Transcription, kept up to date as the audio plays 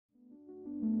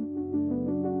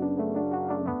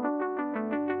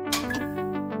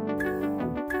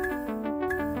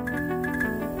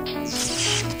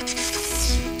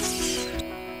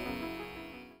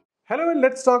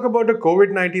let's talk about the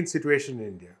COVID-19 situation in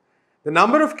India. The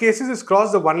number of cases has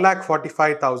crossed the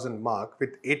 1,45,000 mark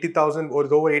with 80,000 or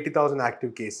over 80,000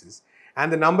 active cases,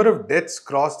 and the number of deaths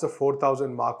crossed the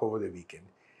 4,000 mark over the weekend.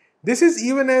 This is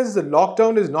even as the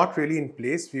lockdown is not really in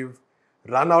place. We've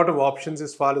run out of options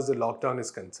as far as the lockdown is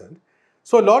concerned.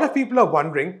 So a lot of people are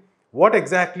wondering what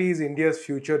exactly is India's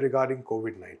future regarding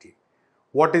COVID-19?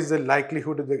 What is the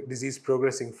likelihood of the disease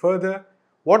progressing further?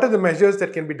 What are the measures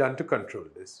that can be done to control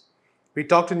this? We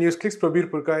talked to Newsclick's Prabir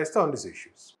Purkayastha on these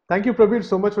issues. Thank you, Prabir,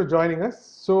 so much for joining us.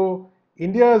 So,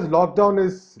 India's lockdown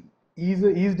is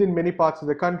eased in many parts of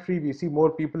the country. We see more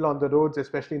people on the roads,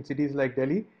 especially in cities like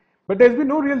Delhi. But there's been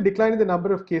no real decline in the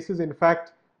number of cases. In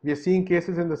fact, we are seeing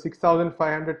cases in the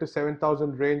 6,500 to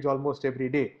 7,000 range almost every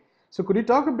day. So, could you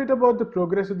talk a bit about the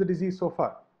progress of the disease so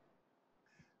far?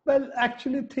 Well,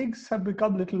 actually, things have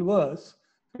become a little worse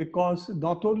because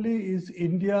not only is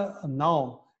India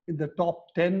now in the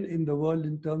top 10 in the world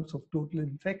in terms of total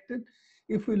infected,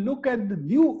 if we look at the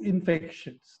new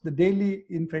infections, the daily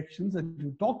infections that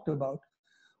you talked about,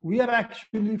 we are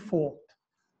actually fourth.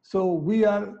 So we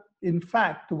are, in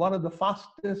fact, one of the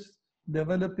fastest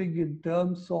developing in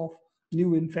terms of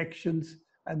new infections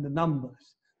and the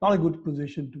numbers. Not a good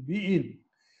position to be in.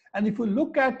 And if we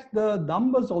look at the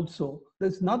numbers also,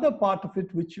 there's another part of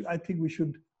it which I think we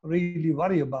should really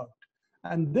worry about.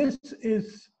 And this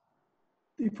is,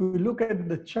 if we look at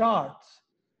the charts,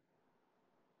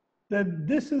 then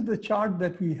this is the chart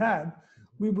that we have.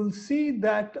 We will see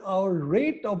that our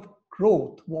rate of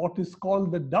growth, what is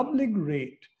called the doubling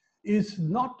rate, is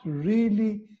not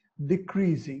really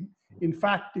decreasing. In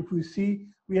fact, if we see,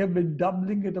 we have been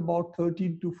doubling at about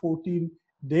 13 to 14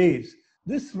 days.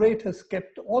 This rate has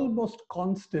kept almost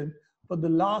constant for the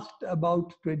last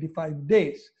about 25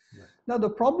 days. Right. Now, the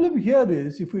problem here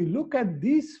is, if we look at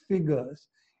these figures,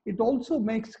 it also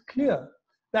makes clear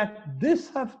that this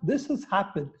has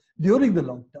happened during the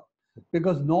lockdown.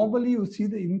 Because normally you see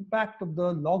the impact of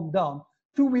the lockdown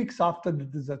 2 weeks after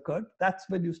this occurred. That's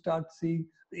when you start seeing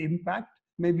the impact,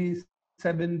 maybe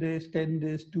 7 days, 10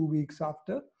 days, 2 weeks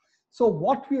after. So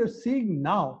what we are seeing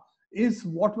now is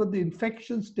what were the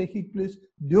infections taking place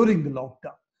during the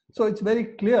lockdown. So it's very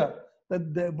clear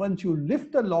that once you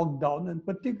lift the lockdown, and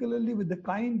particularly with the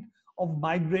kind of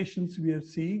migrations we are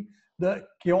seeing, the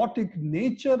chaotic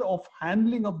nature of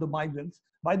handling of the migrants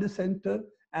by the center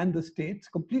and the states,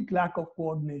 complete lack of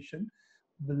coordination,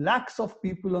 the lacks of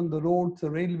people on the roads, the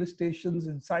railway stations,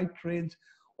 inside trains,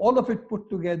 all of it put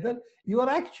together, you are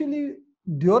actually,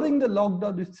 during the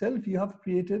lockdown itself, you have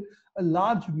created a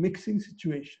large mixing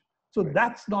situation. So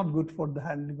that's not good for the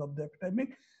handling of the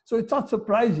epidemic. So it's not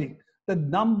surprising that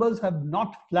numbers have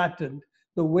not flattened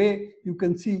the way you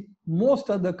can see most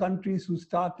other countries who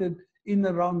started in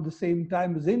around the same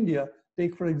time as India.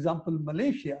 Take, for example,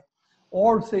 Malaysia,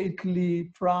 or say Italy,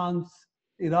 France,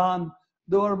 Iran.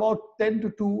 They were about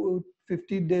 10 to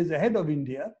 15 days ahead of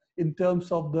India in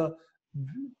terms of the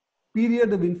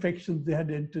period of infections they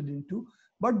had entered into.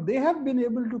 But they have been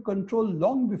able to control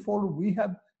long before we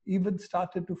have even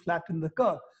started to flatten the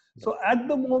curve. So at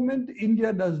the moment,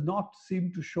 India does not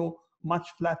seem to show much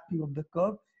flattening of the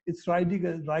curve. It's rising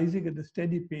at a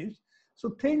steady pace. So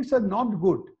things are not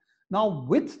good. Now,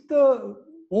 with the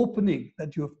opening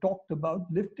that you have talked about,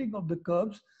 lifting of the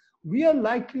curves, we are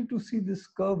likely to see this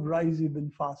curve rise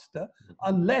even faster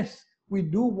unless we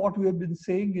do what we have been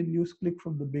saying in Newsclick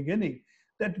from the beginning,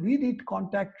 that we need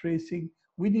contact tracing,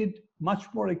 we need much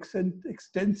more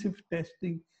extensive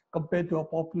testing compared to a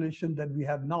population that we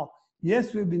have now.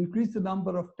 Yes, we've increased the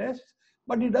number of tests,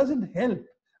 but it doesn't help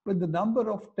when the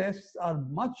number of tests are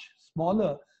much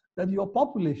smaller than your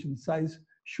population size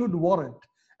should warrant.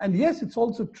 And yes, it's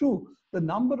also true, the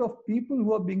number of people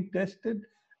who are being tested,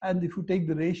 and if you take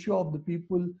the ratio of the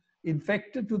people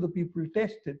infected to the people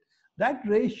tested, that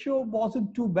ratio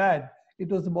wasn't too bad. It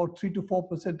was about 3 to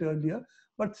 4% earlier,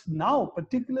 but now,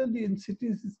 particularly in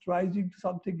cities, it's rising to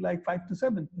something like 5 to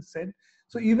 7%.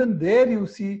 So even there you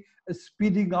see a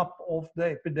speeding up of the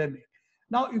epidemic.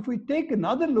 Now, if we take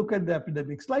another look at the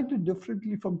epidemic, slightly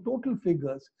differently from total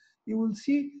figures, you will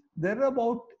see there are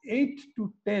about 8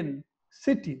 to 10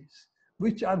 cities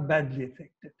which are badly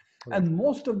affected. Right. And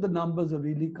most of the numbers are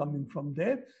really coming from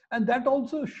there. And that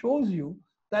also shows you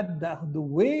that the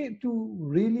way to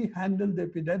really handle the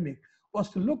epidemic was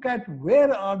to look at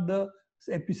where are the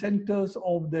epicenters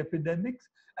of the epidemics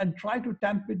and try to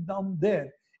tamp it down there,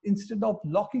 instead of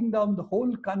locking down the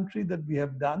whole country that we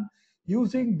have done,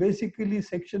 using basically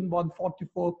Section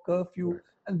 144 curfew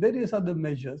and various other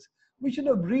measures. We should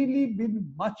have really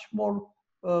been much more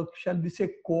shall we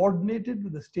say, coordinated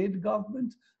with the state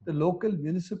governments, the local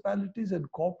municipalities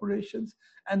and corporations,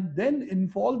 and then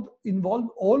involve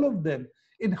all of them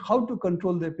in how to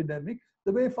control the epidemic,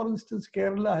 the way, for instance,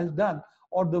 Kerala has done,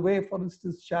 or the way, for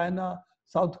instance, China,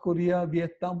 South Korea,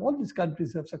 Vietnam, all these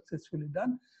countries have successfully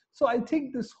done. So I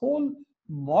think this whole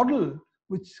model,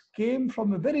 which came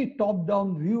from a very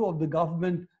top-down view of the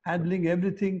government handling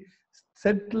everything,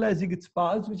 centralizing its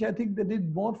powers, which I think they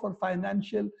did more for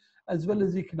financial as well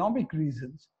as economic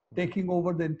reasons, taking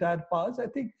over the entire powers. I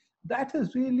think that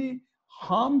has really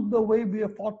harmed the way we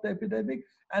have fought the epidemic,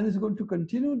 and is going to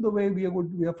continue the way we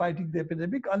are fighting the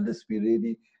epidemic, unless we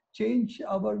really change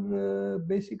our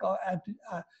basic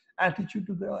attitude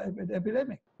to the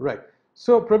epidemic. Right.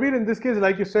 So, Prabir, in this case,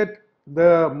 like you said,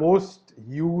 the most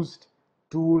used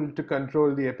tool to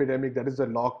control the epidemic, that is the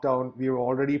lockdown, we have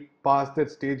already passed that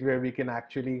stage where we can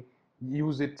actually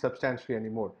use it substantially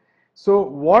anymore. So,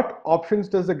 what options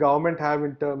does the government have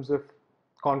in terms of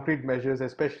concrete measures,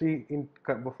 especially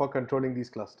for controlling these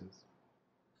clusters?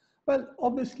 Well,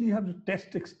 obviously, you have to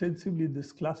test extensively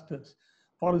these clusters.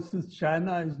 For instance,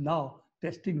 China is now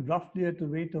testing roughly at a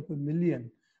rate of 1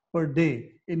 million per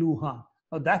day in Wuhan.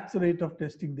 Now, that's the rate of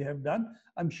testing they have done.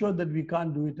 I'm sure that we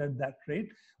can't do it at that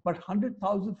rate, but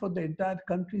 100,000 for the entire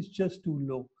country is just too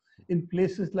low. In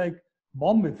places like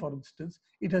Bombay, for instance,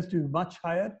 it has to be much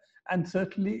higher, and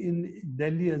certainly in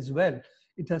Delhi as well,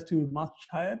 it has to be much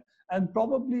higher. And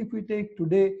probably if we take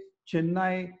today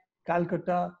Chennai,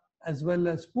 Calcutta, as well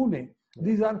as Pune,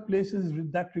 these are places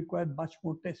that require much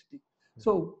more testing.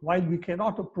 So while we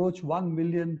cannot approach 1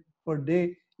 million per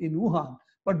day in Wuhan,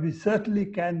 but we certainly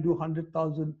can do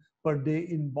 100,000 per day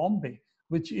in Bombay,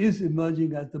 which is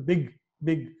emerging as the big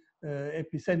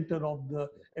epicenter of the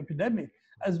epidemic,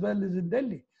 as well as in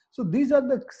Delhi. So these are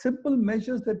the simple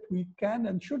measures that we can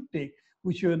and should take,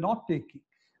 which we are not taking.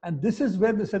 And this is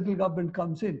where the central government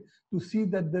comes in, to see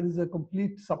that there is a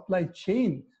complete supply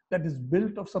chain that is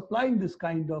built of supplying this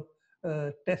kind of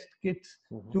test kits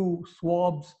to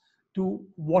swabs, to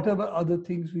whatever other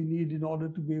things we need in order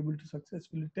to be able to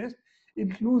successfully test,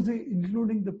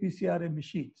 including the PCR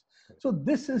machines. So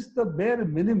this is the bare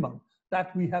minimum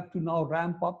that we have to now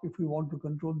ramp up if we want to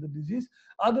control the disease.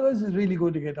 Otherwise, it's really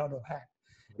going to get out of hand.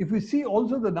 If we see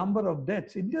also the number of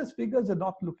deaths, India's figures are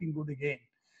not looking good again.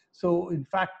 So in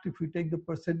fact, if we take the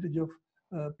percentage of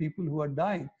people who are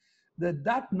dying,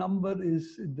 that number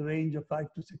is in the range of 5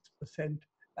 to 6%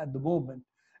 at the moment.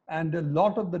 And a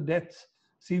lot of the deaths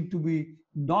seem to be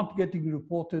not getting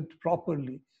reported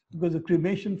properly, because the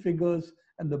cremation figures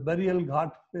and the burial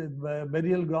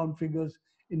ground figures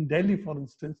in Delhi, for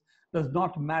instance, does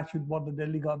not match with what the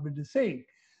Delhi government is saying.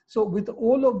 So with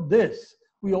all of this,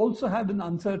 we also have an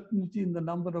uncertainty in the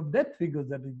number of death figures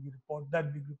that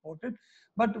being reported.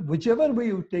 But whichever way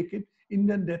you take it,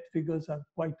 Indian death figures are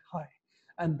quite high.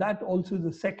 And that also is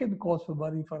the second cause for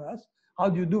worry for us. How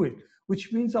do you do it?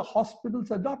 Which means the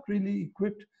hospitals are not really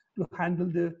equipped to handle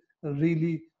the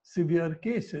really severe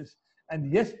cases.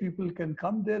 And yes, people can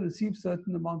come there, receive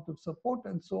certain amount of support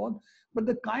and so on. But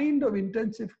the kind of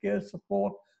intensive care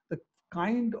support, the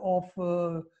kind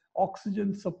of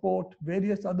oxygen support,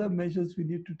 various other measures we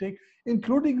need to take,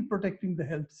 including protecting the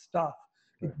health staff.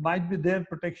 It might be there,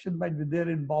 protection might be there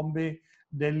in Bombay,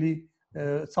 Delhi,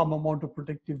 some amount of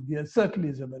protective gear certainly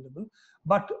is available.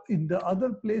 But in the other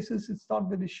places, it's not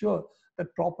very sure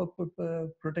that proper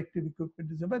protective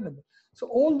equipment is available. So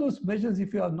all those measures,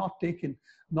 if you are not taken,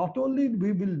 not only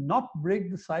we will not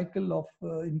break the cycle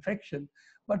of infection,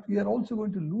 but we are also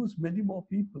going to lose many more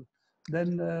people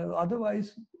than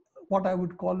otherwise what I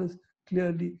would call is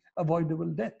clearly avoidable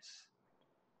deaths.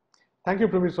 Thank you,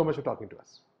 Prabir, so much for talking to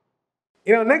us.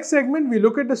 In our next segment, we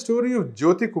look at the story of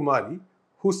Jyoti Kumari,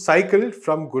 who cycled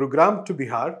from Gurgaon to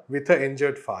Bihar with her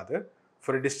injured father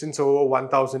for a distance of over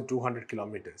 1,200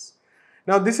 kilometers.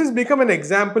 Now, this has become an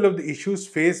example of the issues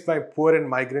faced by poor and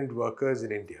migrant workers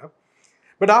in India.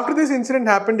 But after this incident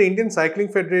happened, the Indian Cycling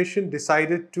Federation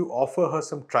decided to offer her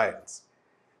some trials.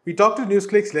 We talked to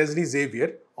Newsclick's Leslie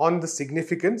Xavier on the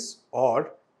significance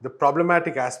or the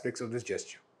problematic aspects of this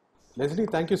gesture. Leslie,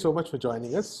 thank you so much for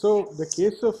joining us. So, the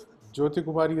case of Jyoti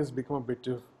Kumari has become a bit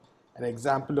of an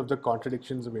example of the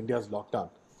contradictions of India's lockdown.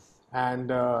 And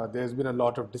there's been a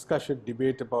lot of discussion,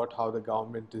 debate about how the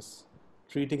government is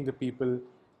treating the people.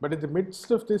 But in the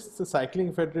midst of this, the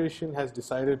Cycling Federation has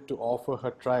decided to offer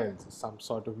her trials, some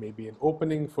sort of maybe an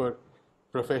opening for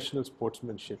professional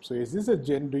sportsmanship. So is this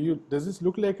does this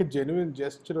look like a genuine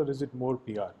gesture, or is it more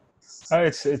PR?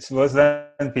 It's worse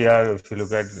than PR if you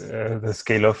look at the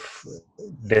scale of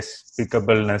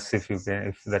despicableness,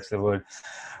 if that's the word.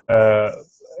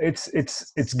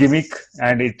 it's gimmick,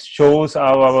 and it shows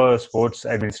how our sports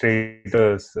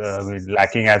administrators,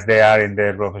 lacking as they are in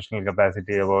their professional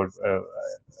capacity about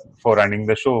for running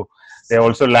the show, they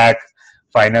also lack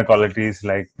finer qualities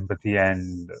like empathy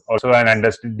and also an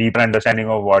deeper understanding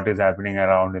of what is happening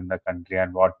around in the country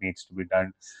and what needs to be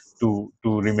done to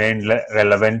remain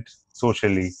relevant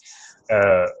socially.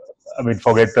 Uh,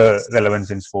 forget the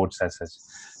relevance in sports as such.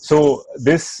 So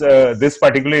this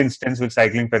particular instance with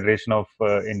Cycling Federation of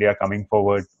India coming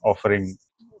forward, offering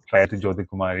trial to Jyoti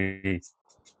Kumari,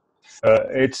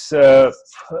 it's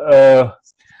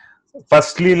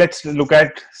firstly, let's look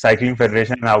at Cycling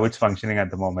Federation and how it's functioning at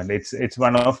the moment. It's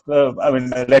one of the,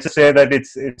 let's just say that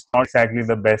it's not exactly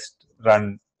the best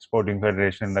run sporting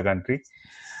federation in the country.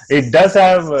 It does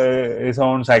have its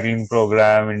own cycling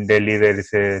program. In Delhi, there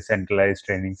is a centralized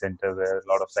training center where a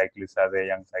lot of cyclists are there,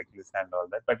 young cyclists and all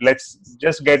that. But let's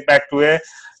just get back to a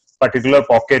particular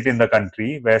pocket in the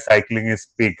country where cycling is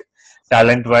big.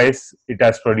 Talent-wise, it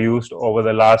has produced over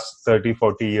the last 30,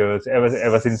 40 years,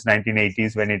 ever since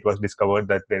 1980s, when it was discovered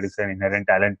that there is an inherent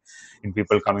talent in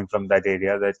people coming from that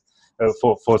area that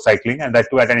for cycling, and that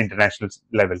too at an international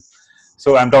level.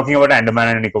 So I'm talking about Andaman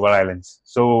and Nicobar Islands.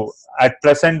 So at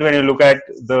present, when you look at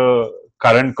the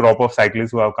current crop of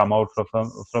cyclists who have come out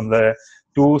from the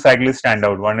two cyclists stand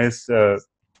out. One is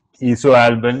Iso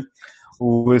Albin,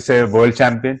 who is a world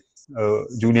champion,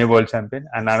 junior world champion,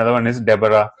 and another one is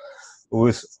Deborah, who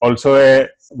is also a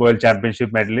world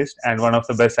championship medalist and one of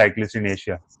the best cyclists in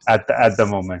Asia at the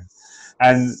moment.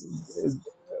 And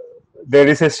there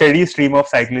is a steady stream of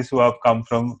cyclists who have come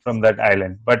from that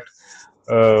island. But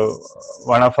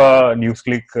one of our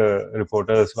Newsclick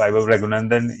reporters, Vaibhav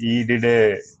Raghunandan, he did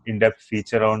a in-depth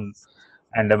feature on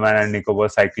Andaman and Nicobar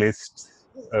cyclists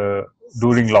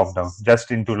during lockdown,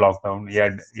 just into lockdown.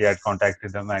 He had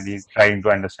contacted them and he's trying to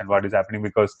understand what is happening,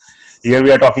 because here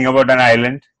we are talking about an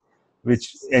island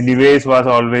which anyways was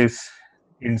always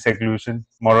in seclusion,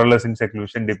 more or less in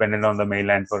seclusion, dependent on the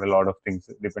mainland for a lot of things,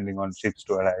 depending on ships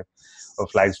to arrive or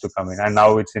flights to come in. And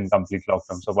now it's in complete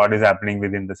lockdown. So what is happening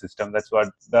within the system? That's what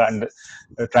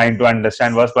trying to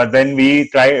understand was. But then we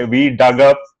dug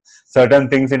up certain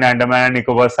things in Andaman and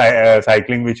Nicobar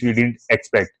cycling which we didn't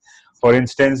expect. For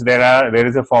instance, there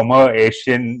is a former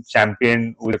Asian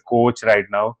champion who is a coach right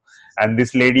now, and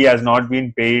this lady has not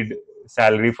been paid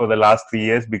salary for the last 3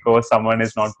 years because someone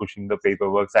is not pushing the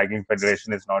paperwork. Cycling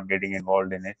Federation is not getting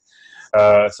involved in it.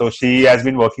 So she has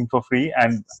been working for free,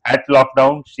 and at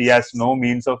lockdown she has no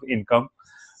means of income,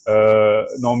 and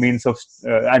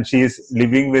she is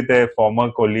living with a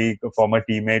former colleague, a former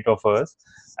teammate of hers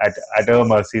at her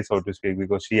mercy, so to speak,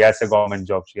 because she has a government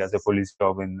job. She has a police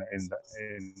job in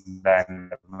the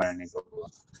Andaman.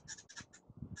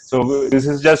 So this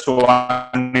is just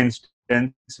one instance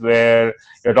where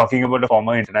you're talking about a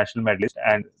former international medalist,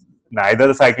 and neither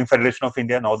the Cycling Federation of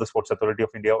India nor the Sports Authority of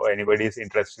India or anybody is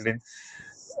interested in.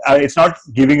 It's not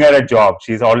giving her a job.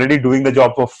 She's already doing the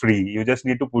job for free. You just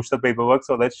need to push the paperwork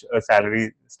so that a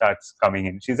salary starts coming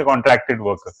in. She's a contracted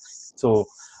worker, so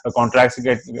contracts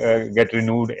get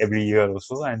renewed every year or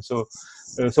so. And so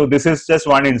this is just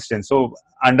one instance. So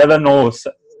under the nose,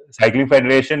 Cycling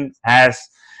Federation has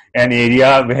an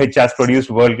area which has produced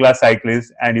world-class cyclists,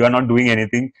 and you are not doing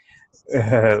anything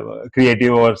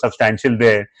creative or substantial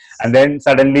there. And then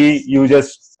suddenly you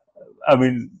just,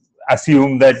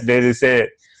 assume that there is a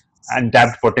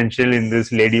untapped potential in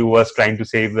this lady who was trying to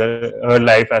save her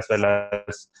life as well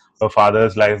as her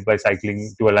father's life by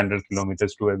cycling 1200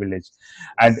 kilometers to a village.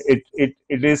 And it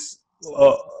is,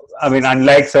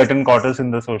 unlike certain quarters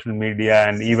in the social media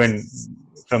and even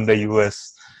from the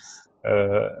US,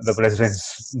 the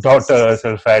president's daughter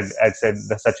herself had said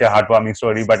that's such a heartwarming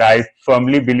story. But I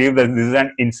firmly believe that this is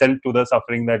an insult to the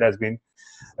suffering that has been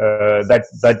that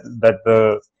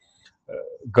the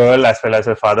girl as well as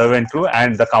her father went through,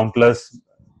 and the countless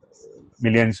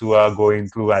millions who are going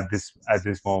through at this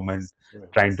moment,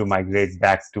 trying to migrate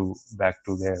back to their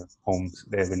homes,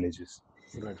 their villages.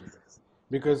 Right.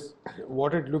 Because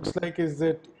what it looks like is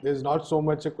that there's not so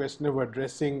much a question of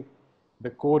addressing the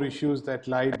core issues that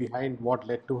lie behind what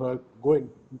led to her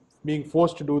being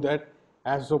forced to do that,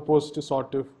 as opposed to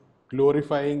sort of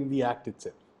glorifying the act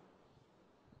itself.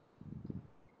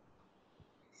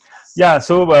 Yeah,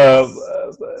 so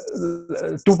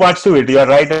two parts to it. You are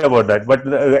right about that. But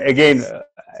again,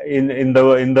 in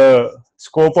the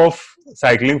scope of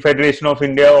Cycling Federation of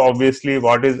India, obviously,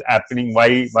 what is happening,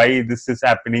 why this is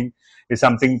happening, is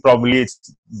something probably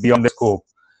it's beyond the scope.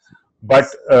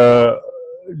 But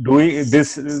doing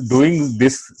this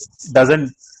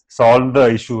doesn't solve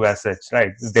the issue as such,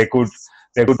 right? They could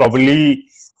probably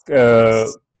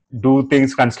do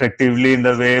things constructively in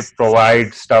the way,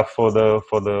 provide stuff for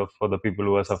the people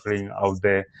who are suffering out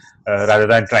there, rather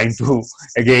than trying to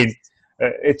again.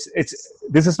 It's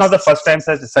this is not the first time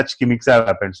such gimmicks have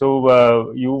happened.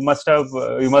 So you must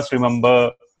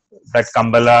remember that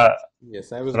Kambala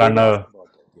Yes, I was going to ask runner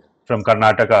about that. Yeah. from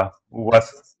Karnataka who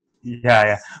was,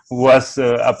 yeah, who was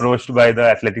approached by the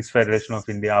Athletics Federation of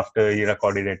India after he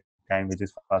recorded a time which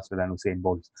is faster than Usain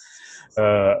Bolt.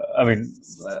 I mean,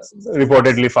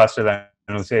 reportedly faster than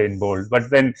Usain Bolt. But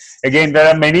then again, there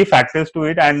are many factors to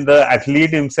it, and the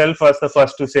athlete himself was the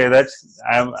first to say that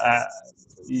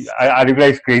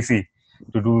Arigula is crazy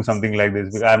to do something like this,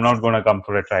 because I'm not going to come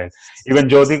for a trial. Even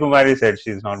Jyoti Kumari said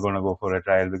she's not going to go for a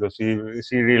trial because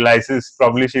she realizes,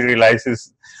 probably she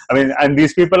realizes, I mean, and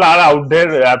these people are out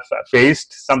there, have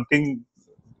faced something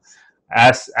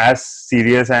as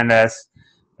serious and as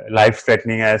life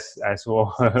threatening as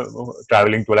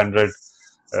traveling 1200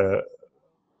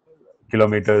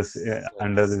 kilometers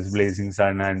under this blazing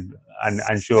sun, and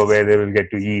unsure where they will get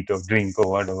to eat or drink or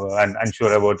whatever, and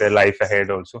unsure about their life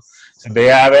ahead also. So they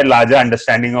have a larger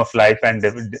understanding of life, and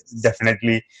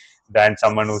definitely than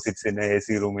someone who sits in an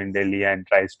AC room in Delhi and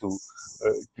tries to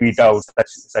tweet out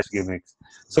such gimmicks.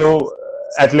 So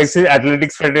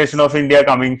Athletics Federation of India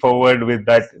coming forward with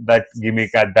that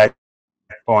gimmick at that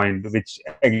point, which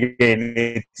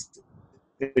again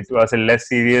it was a less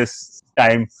serious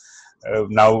time.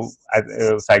 Now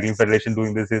Cycling Federation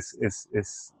doing this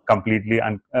is completely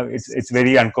it's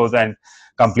very uncouth and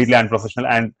completely unprofessional.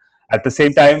 And at the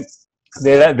same time,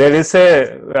 there is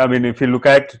a, I mean, if you look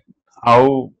at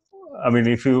how, I mean,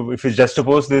 if you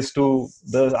juxtapose this to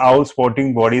the how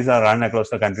sporting bodies are run across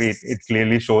the country, it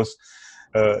clearly shows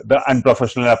the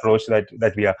unprofessional approach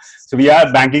that we are. So we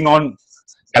are banking on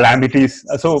calamities,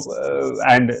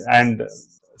 and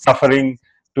suffering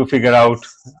to figure out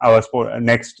our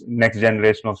next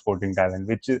generation of sporting talent,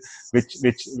 which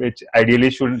ideally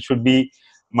should be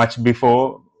much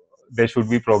before. There should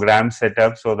be programs set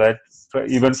up so that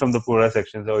even from the poorer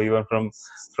sections, or even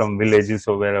from villages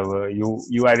or wherever,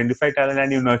 you identify talent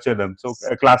and you nurture them. So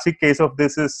a classic case of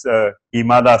this is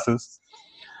Hima Das's.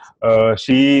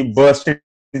 She burst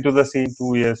into the scene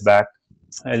 2 years back,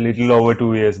 a little over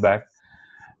 2 years back,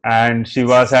 and she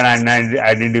was an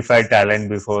unidentified talent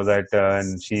before that,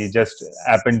 and she just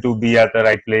happened to be at the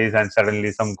right place, and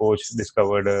suddenly some coach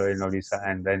discovered her in Odisha,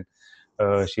 and then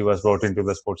she was brought into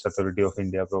the Sports Authority of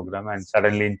India program, and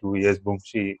suddenly in 2 years, boom,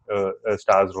 she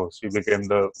stars rose. She became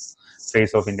the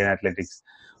face of Indian athletics.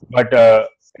 But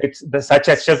it's such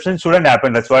exceptions shouldn't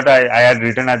happen. That's what I had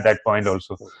written at that point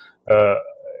also.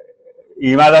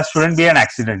 Imada shouldn't be an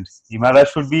accident. Imada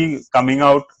should be coming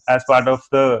out as part of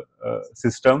the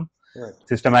system, Right.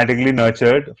 systematically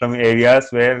nurtured from areas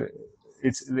where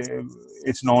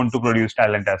it's known to produce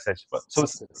talent as such. So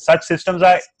such systems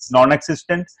are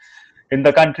non-existent in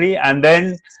the country, and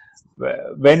then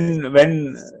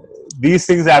when these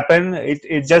things happen,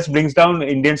 it just brings down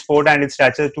Indian sport and its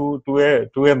stature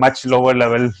to a much lower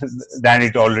level than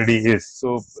it already is.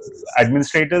 So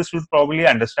administrators should probably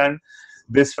understand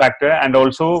this factor, and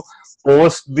also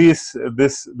post this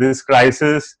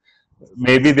crisis,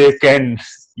 maybe they can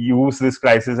use this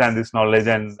crisis and this knowledge,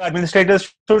 and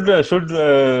administrators should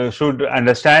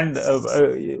understand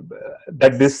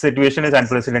that this situation is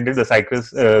unprecedented,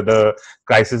 the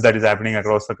crisis that is happening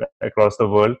across the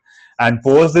world, and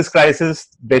post this crisis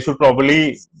they should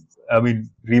probably, I mean,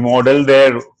 remodel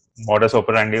their modus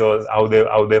operandi or how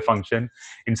they function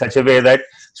in such a way that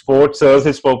sport serves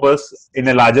its purpose in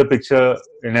a larger picture,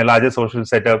 in a larger social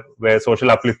setup where social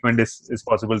upliftment is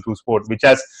possible through sport, which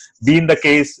has been the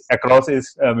case across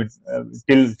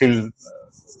till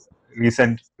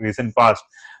recent past,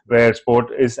 where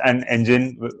sport is an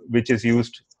engine which is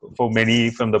used for many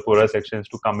from the poorer sections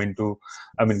to come into,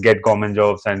 I mean, get government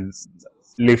jobs and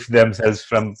lift themselves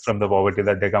from the poverty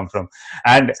that they come from.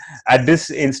 And at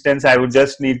this instance, I would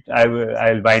just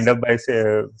I'll wind up by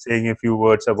saying a few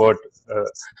words about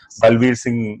Balbir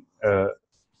Singh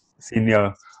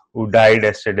Senior, who died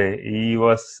yesterday. He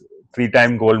was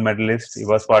 3-time gold medalist. He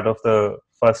was part of the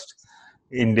first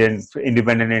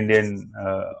independent Indian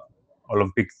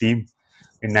Olympic team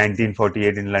in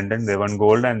 1948 in London. They won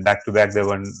gold, and back to back they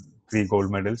won 3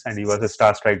 gold medals, and he was a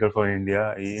star striker for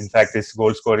India. In fact, his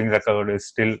goal scoring record is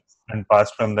still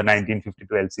unpassed from the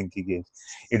 1952 Helsinki Games.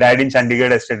 He died in Chandigarh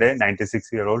yesterday,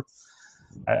 96-year-old.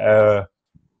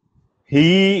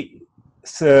 He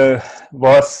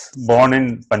was born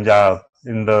in Punjab,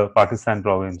 in the Pakistan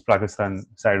province, Pakistan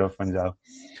side of Punjab.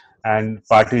 And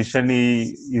partition,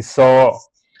 he saw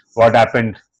what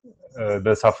happened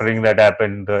the suffering that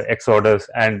happened, the exodus.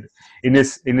 And in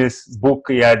his book,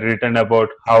 he had written about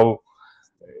how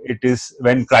it is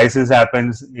when crisis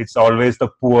happens, it's always the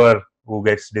poor who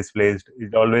gets displaced.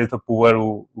 It's always the poor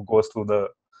who goes through the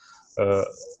uh,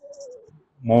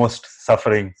 most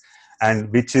suffering,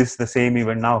 and which is the same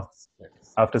even now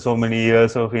after so many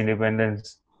years of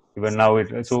independence. Even now, I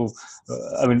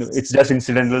mean, it's just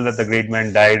incidental that the great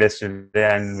man died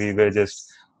yesterday, and we were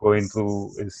just going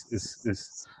through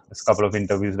his couple of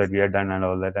interviews that we had done and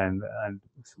all that, and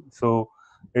so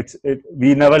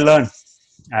we never learn,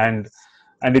 and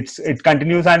it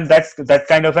continues, and that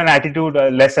kind of an attitude,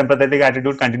 less empathetic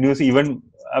attitude, continues even.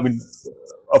 I mean,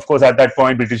 of course, at that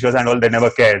point, Britishers and all, they never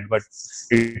cared, but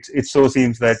it so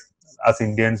seems that us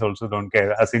Indians also don't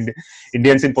care. Us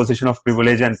Indians in position of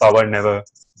privilege and power never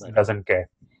doesn't care.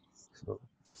 So,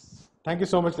 thank you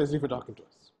so much, Leslie, for talking to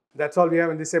us. That's all we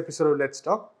have in this episode of Let's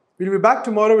Talk. We'll be back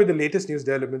tomorrow with the latest news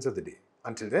developments of the day.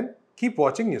 Until then, keep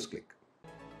watching Newsclick.